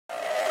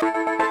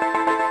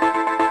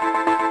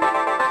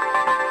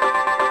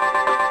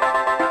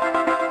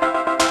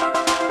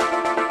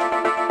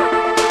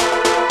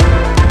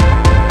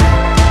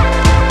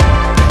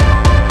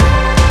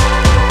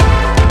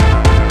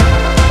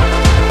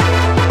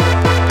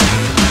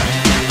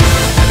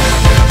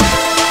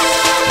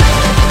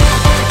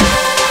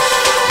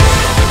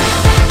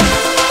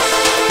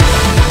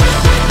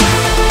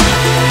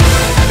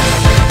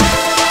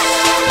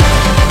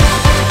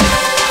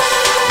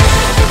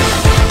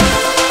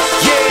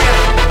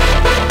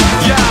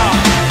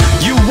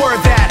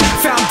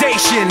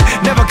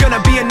Never gonna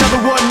be another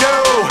one, no.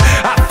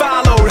 I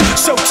followed,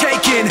 so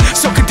taken,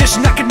 so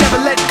conditioned I could never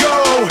let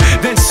go.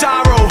 Then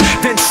sorrow,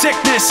 then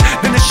sickness,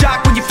 then the shock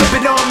when you flip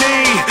it on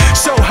me.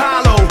 So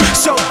hollow,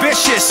 so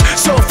vicious,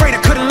 so afraid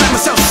I couldn't let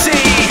myself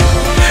see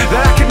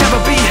that I could never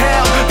be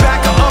held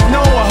back or up,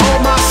 no, or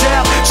hold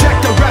myself. Check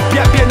the rep,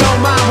 yep, you know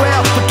my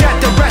well. Forget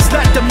the rest,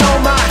 let them know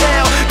my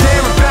hell.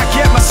 There and back,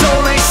 yet my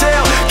soul ain't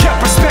sell.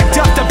 Kept respect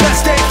up, the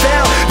best they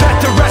fell.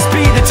 Let the rest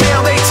be the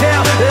tale they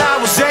tell that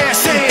I was there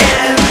saying.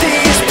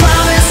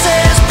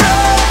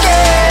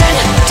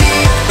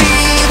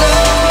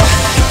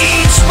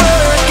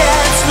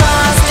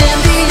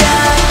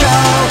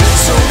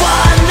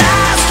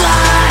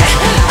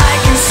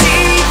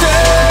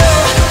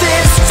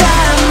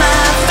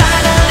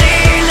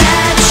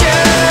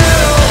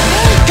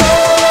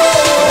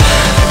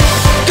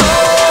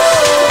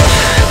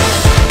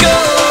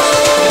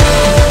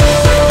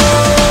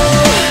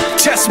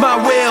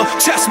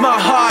 Test my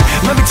heart,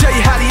 let me tell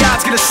you how the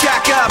odds gonna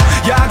stack up.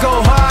 Yeah, I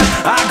go hard,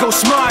 I go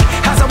smart.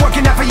 How's that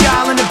working out for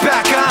y'all in the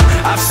back, huh?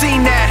 I've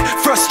seen that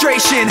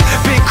frustration,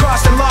 been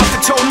crossed and lost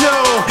and told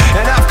no.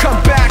 And I've come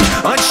back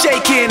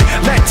unshaken,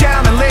 let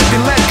down and lived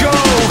and let go.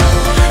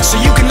 So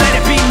you can let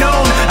it be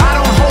known, I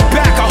don't hold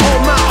back, I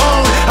hold my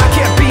own. I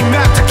can't be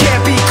mapped, I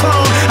can't be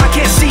cloned. I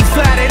can't see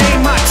flat, it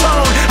ain't my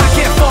tone. I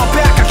can't fall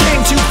back, I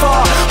came too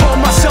far. Hold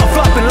myself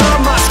up and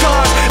love my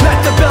scars. Let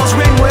the bells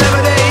ring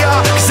wherever they are,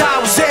 cause I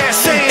was there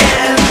saying.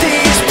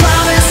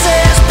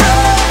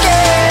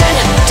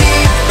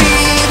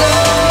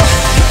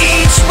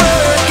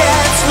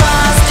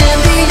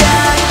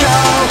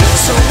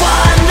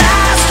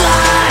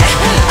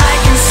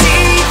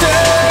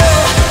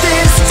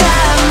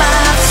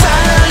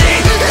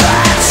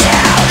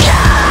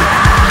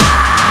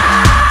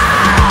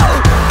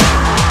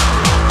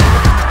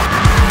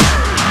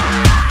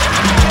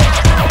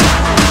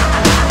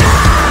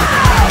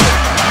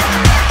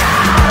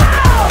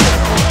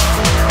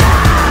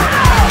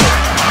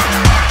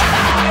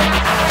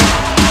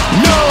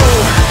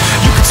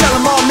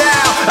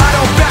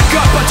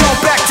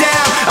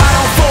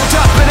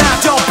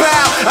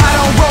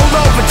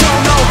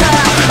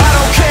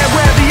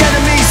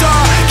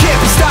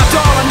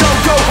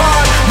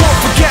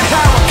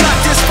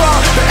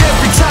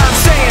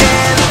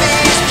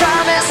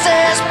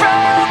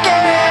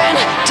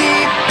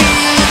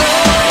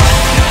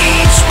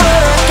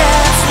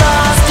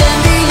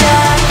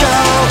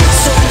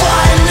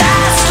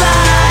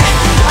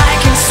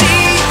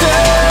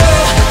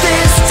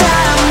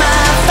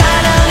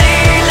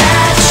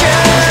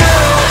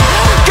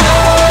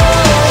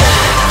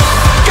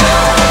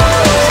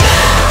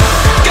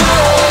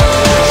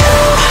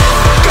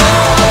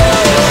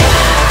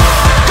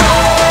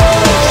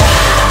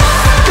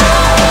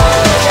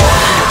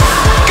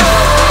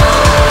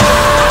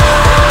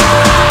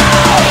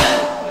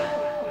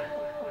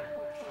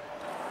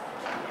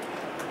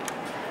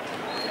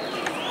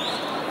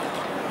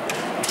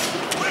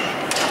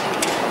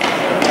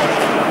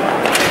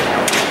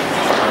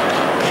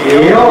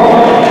 Ja,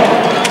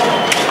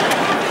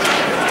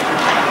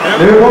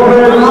 nu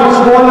kommer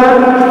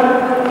matchbollen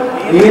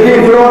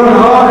inifrån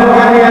hörnen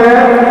här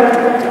nere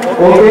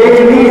och det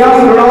är Elias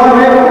från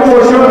AMF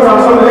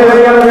Årsunda som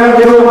levererar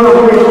den till domarna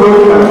på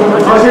mittpunkten.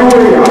 Varsågod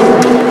Elias.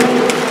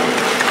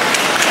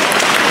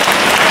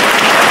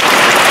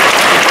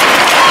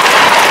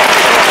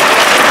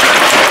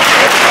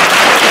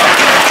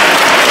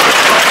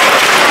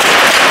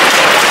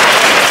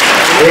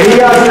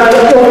 Elias är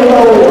 8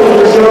 år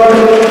och kör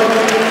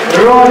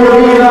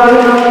radiobilar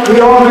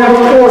i AMF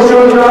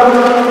Årsunda.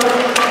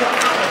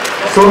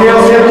 Som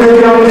jag sett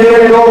ut fram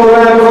till idag och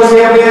väl får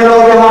se mer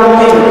av det här.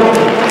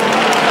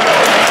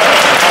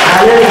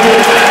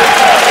 Härligt!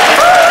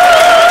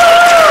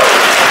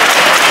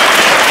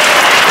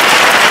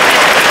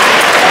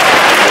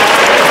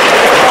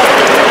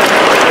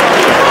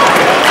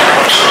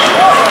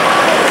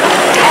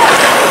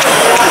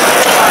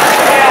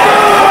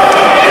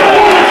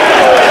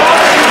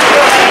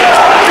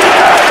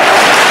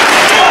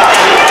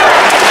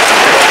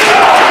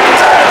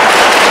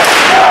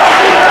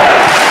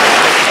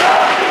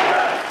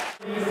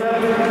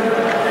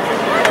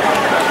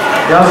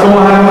 Jag står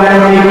här med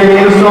Enrique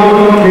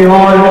Nilsson. Vi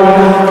har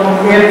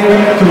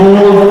 1-2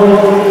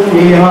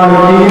 i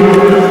halvtid.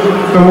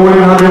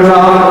 Förmodligen hade vi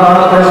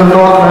annat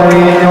resultat här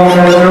i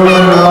omklädningsrummet.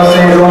 Men vad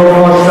säger du om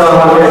första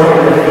halvlek?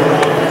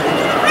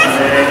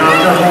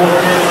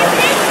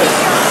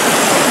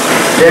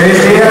 Det vi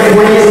ser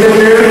på isen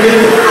nu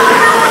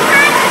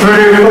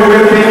förutom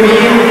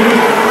uppvisning.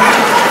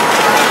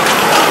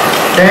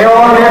 Det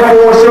är AMF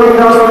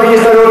Årsunda som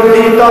visar upp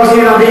lite av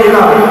sina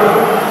bilar.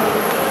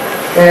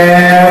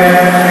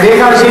 Det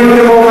kanske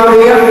inte många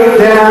vet,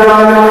 det är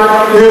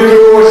att ute i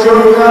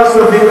Årsunda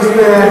så finns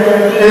det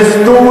en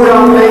stor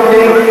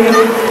anläggning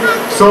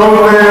som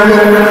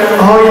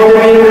har inte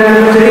mindre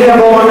än 3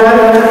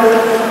 banor.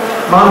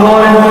 Man har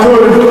en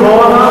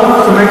turfbana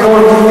som är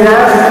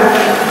konstgräs.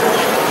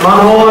 Man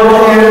har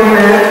en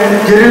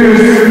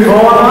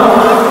grusbana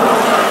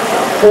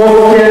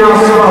och en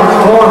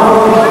asfaltbana.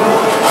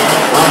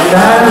 Det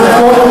här är en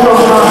sport som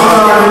passar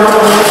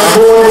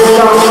både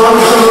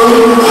tillsammans och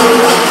ung.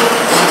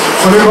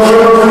 Och nu kommer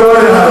det att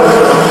större här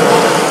också.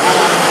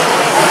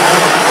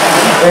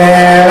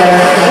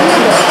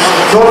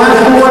 De här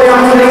står i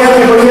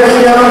entrén på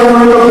jättegärna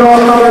kommer ut och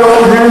prata med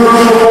om hur man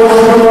får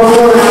komma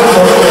på den här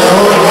sporten.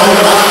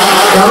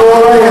 Jag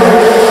lovar er.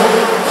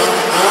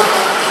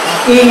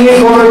 Ingen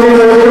kommer till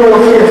det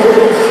tråkigt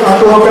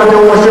att åka till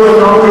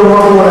Årsunda och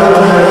prova på det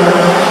här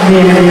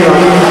minibilen.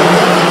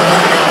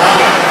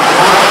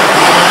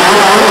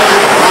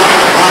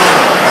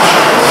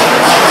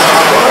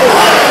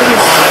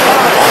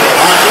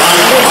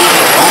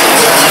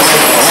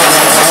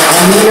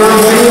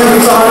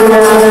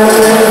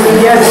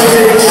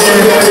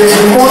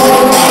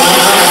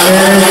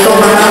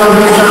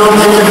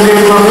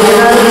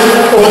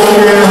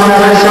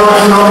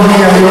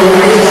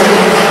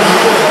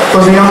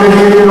 Och se om det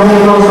blir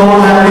någon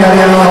sån här i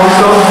arenan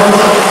också.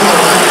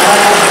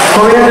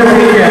 Kom igen nu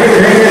Frike,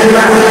 det hänger till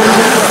med.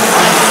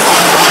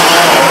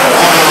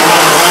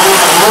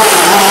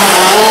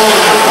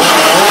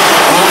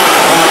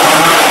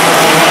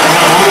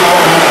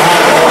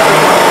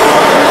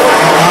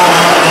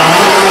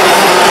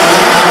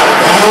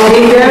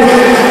 Frike,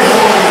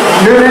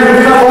 nu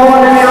väntar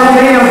barnen i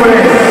entrén på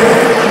dig.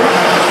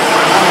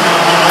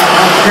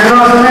 Det är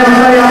några som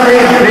väntar i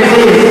entrén,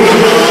 precis.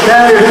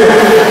 Där ute.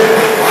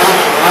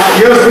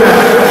 Just det.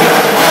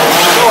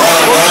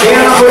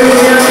 Bena på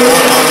ryggen.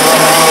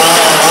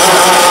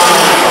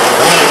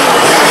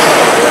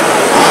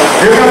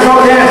 Du kan ta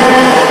det.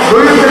 Gå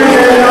ut med dig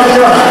eller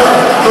kör.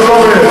 Så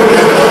kommer du.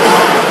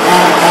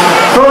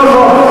 Full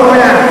bort, kom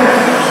igen.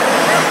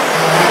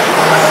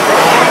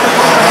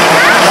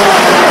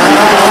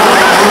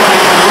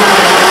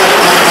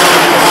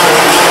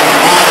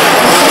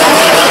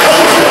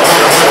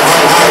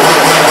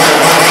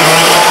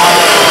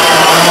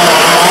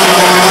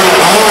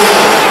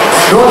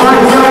 Då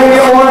tackar vi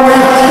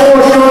AMF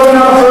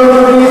Årsunda för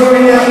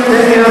uppvisningen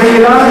med sina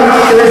bilar.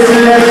 Det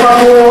släppa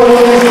på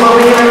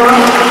uppvisningsmaskinerna.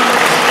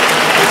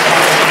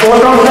 Och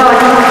som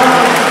sagt,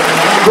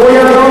 gå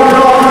igenom och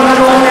prata med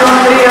dem i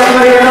entrén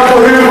och reda på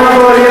hur man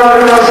börjar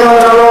att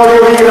köra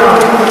radiobilar.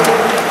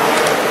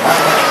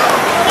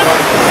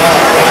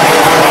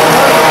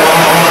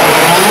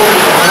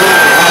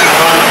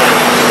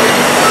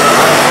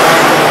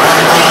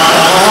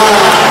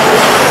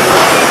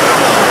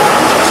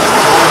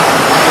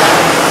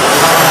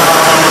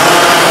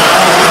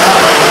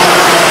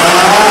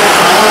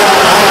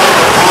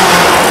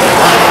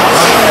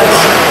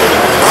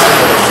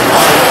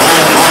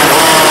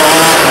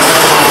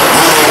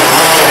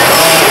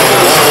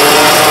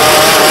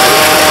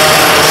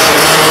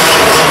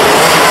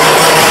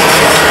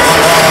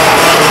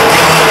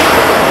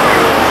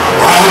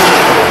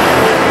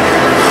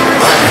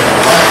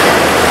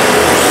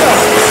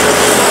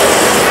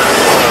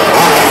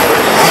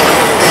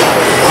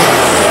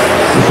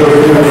 Så det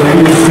är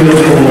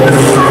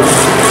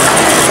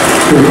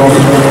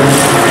en